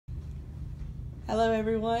Hello,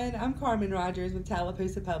 everyone. I'm Carmen Rogers with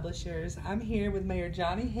Tallapoosa Publishers. I'm here with Mayor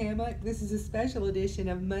Johnny Hammock. This is a special edition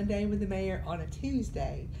of Monday with the Mayor on a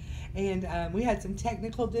Tuesday. And we had some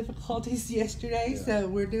technical difficulties yesterday, Yeah. so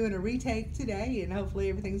we're doing a retake today, and hopefully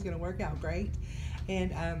everything's going to work out great.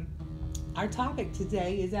 And our topic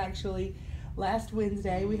today is actually last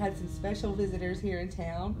Wednesday we had some special visitors here in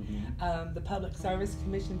town. The Public Service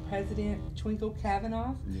Commission President Twinkle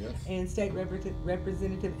Kavanaugh Yes. and State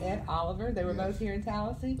Representative Ed Oliver. They were Yes. both here in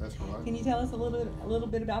Tallahassee. That's right. Can you tell us a little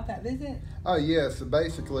bit about that visit? Yes. So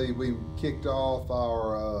basically, we kicked off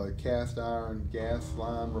our cast iron gas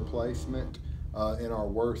line replacement in our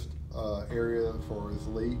worst area for its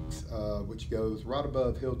leaks, which goes right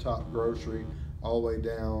above Hilltop Grocery, all the way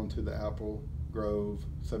down to the Apple Grove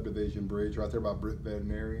subdivision bridge right there by Britt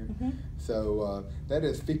Veterinarian. So that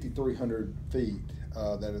is 5,300 feet.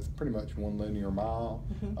 That is pretty much 1 linear mile.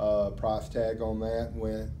 Price tag on that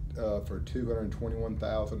went for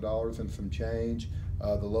 $221,000 and some change.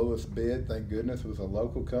 The lowest bid, thank goodness, was a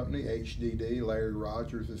local company, HDD, Larry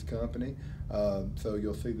Rogers' company. So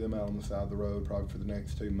you'll see them out on the side of the road probably for the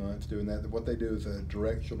next 2 months doing that. What they do is a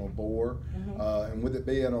directional bore. And with it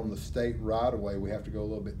being on the state right-of-way, we have to go a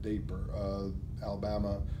little bit deeper.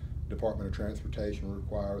 Alabama Department of Transportation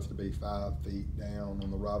requires to be 5 feet down on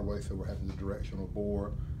the right-of-way, so we're having the directional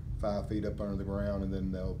bore 5 feet up under the ground, and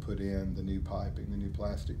then they'll put in the new piping, the new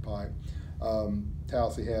plastic pipe.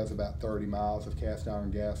 Tallahassee has about 30 miles of cast iron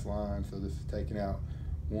gas line, so this is taking out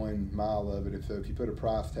 1 mile of it. If you put a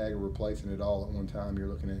price tag of replacing it all at one time, you're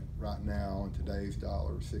looking at right now in today's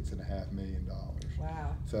dollars, $6.5 million.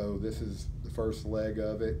 Wow. So this is the first leg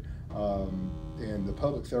of it, and the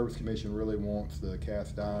Public Service Commission really wants the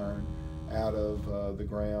cast iron out of the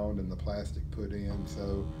ground and the plastic put in.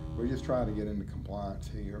 So we're just trying to get into compliance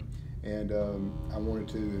here. And I wanted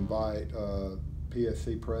to invite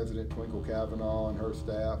PSC President Twinkle Kavanaugh and her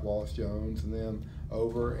staff, Wallace Jones, and them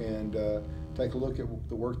over and take a look at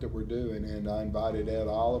the work that we're doing. And I invited Ed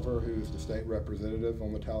Oliver, who's the state representative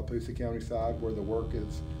on the Tallapoosa County side where the work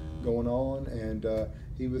is going on, and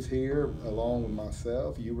he was here along with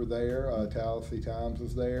myself. You were there. Tallahassee Times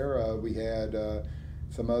was there. We had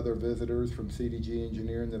some other visitors from CDG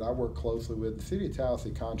Engineering that I work closely with. The City of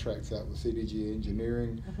Tallahassee contracts out with CDG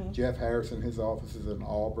Engineering. Jeff Harrison, his office is in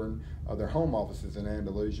Auburn. Their home office is in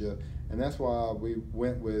Andalusia. And that's why we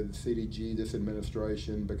went with CDG, this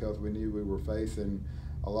administration, because we knew we were facing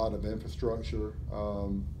a lot of infrastructure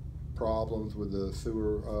problems with the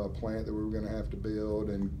sewer plant that we were going to have to build,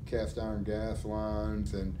 and cast iron gas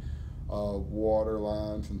lines and water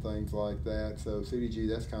lines and things like that. So CDG,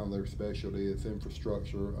 that's kind of their specialty. It's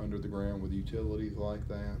infrastructure under the ground with utilities like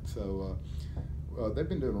that. So they've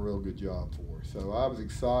been doing a real good job for us. So I was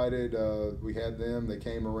excited. We had them. They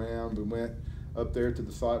came around. We went up there to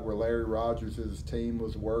the site where Larry Rogers' team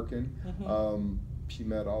was working. She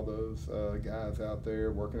met all those guys out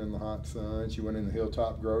there working in the hot sun. She went in the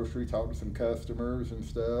Hilltop Grocery, talked to some customers and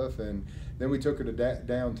stuff, and then we took her to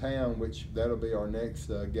downtown, which that'll be our next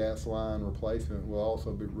gas line replacement. We'll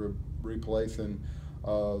also be replacing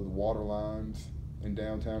the water lines in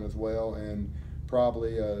downtown as well, and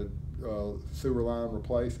probably a sewer line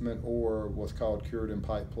replacement, or what's called cured in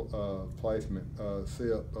pipe placement,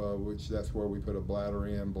 SIP, which that's where we put a bladder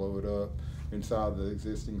in, blow it up inside the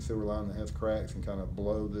existing sewer line that has cracks, and kind of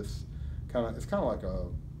blow this it's kind of like a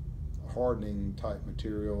hardening type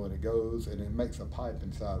material, and it goes and it makes a pipe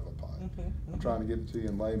inside of a pipe. I'm trying to get it to you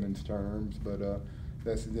in layman's terms, but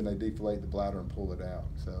then they deflate the bladder and pull it out.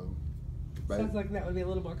 So sounds like that would be a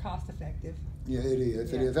little more cost effective. Yeah, it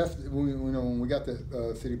is. Yeah. It is. That's when we got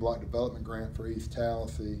the City Block Development Grant for East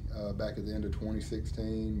Tallahassee back at the end of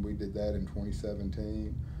 2016. We did that in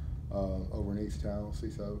 2017 over in East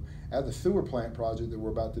Tallahassee. So at the sewer plant project that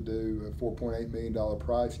we're about to do, a $4.8 million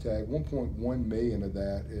price tag, $1.1 million of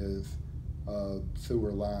that is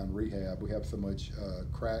sewer line rehab. We have so much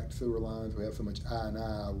cracked sewer lines. We have so much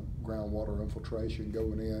I&I, groundwater infiltration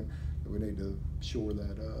going in, that we need to shore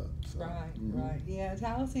that up. So, Right. Yeah,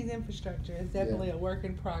 Tallahassee's infrastructure is definitely a work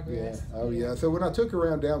in progress. Yeah. Oh, yeah. So when I took her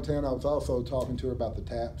around downtown, I was also talking to her about the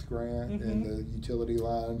TAPS grant and the utility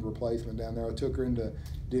line replacement down there. I took her into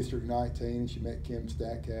District 19, and she met Kim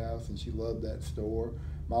Stackhouse, and she loved that store.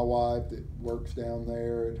 My wife that works down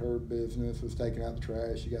there at her business was taking out the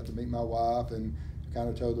trash. She got to meet my wife, and kind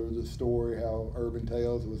of told her the story how Urban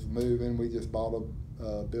Tales was moving. We just bought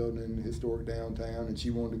a building in historic downtown, and she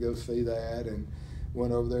wanted to go see that, and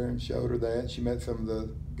went over there and showed her that. She met some of the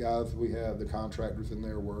guys we have, the contractors in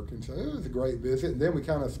there working. So it was a great visit. And then we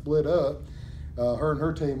kind of split up. Her and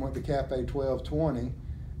her team went to Cafe 1220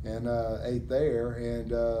 and ate there.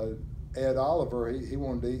 And Ed Oliver, he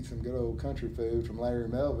wanted to eat some good old country food from Larry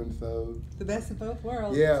Melvin, so The best of both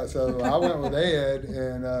worlds. yeah, so I went with Ed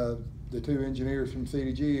and the two engineers from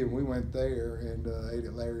CDG, and we went there and ate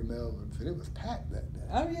at Larry Melvin's, and it was packed that day.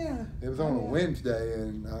 Oh yeah. It was on a Wednesday,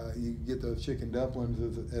 and you get those chicken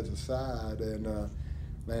dumplings as a side, and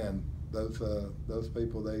man, those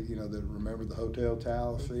people, they that remember the Hotel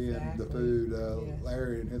Tallahassee and the food. Yes.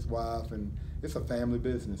 Larry and his wife, and it's a family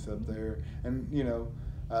business up there, and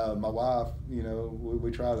my wife,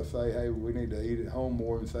 we try to say, hey, we need to eat at home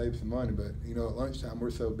more and save some money, but at lunchtime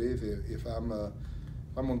we're so busy. If I'm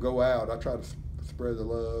gonna go out, I try to spread the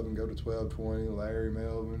love and go to 1220, Larry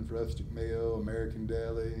Melvin's, Rustic Mill, American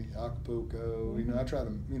Deli, Acapulco. I try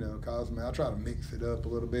to, Cosme, I try to mix it up a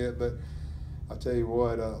little bit, but I tell you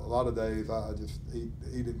what, a lot of days I just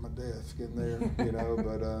eat at my desk in there,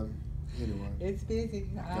 but anyway. It's busy.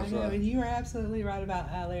 I know, right. and you are absolutely right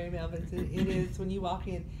about Larry Melvin's. It is, when you walk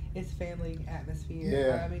in, it's family atmosphere.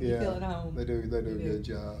 Yeah, you feel at home. They do a good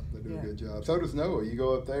job. They do a good job. So does Noah. You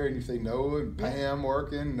go up there and you see Noah and Pam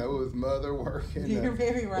working, Noah's mother working. You're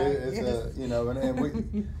very right. It's yes. and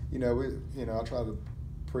we, I try to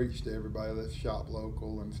preach to everybody, let's shop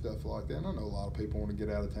local and stuff like that. And I know a lot of people want to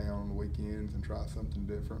get out of town on the weekends and try something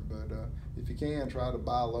different, but if you can, try to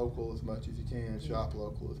buy local as much as you can, shop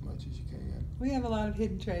local as much as you can. We have a lot of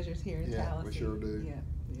hidden treasures here in Tallahassee. We sure do. Yeah.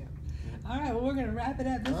 All right, well, we're going to wrap it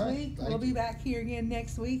up this week. We'll be back here again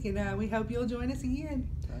next week, and we hope you'll join us again.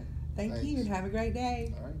 Okay. Thank you, and have a great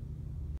day. All right.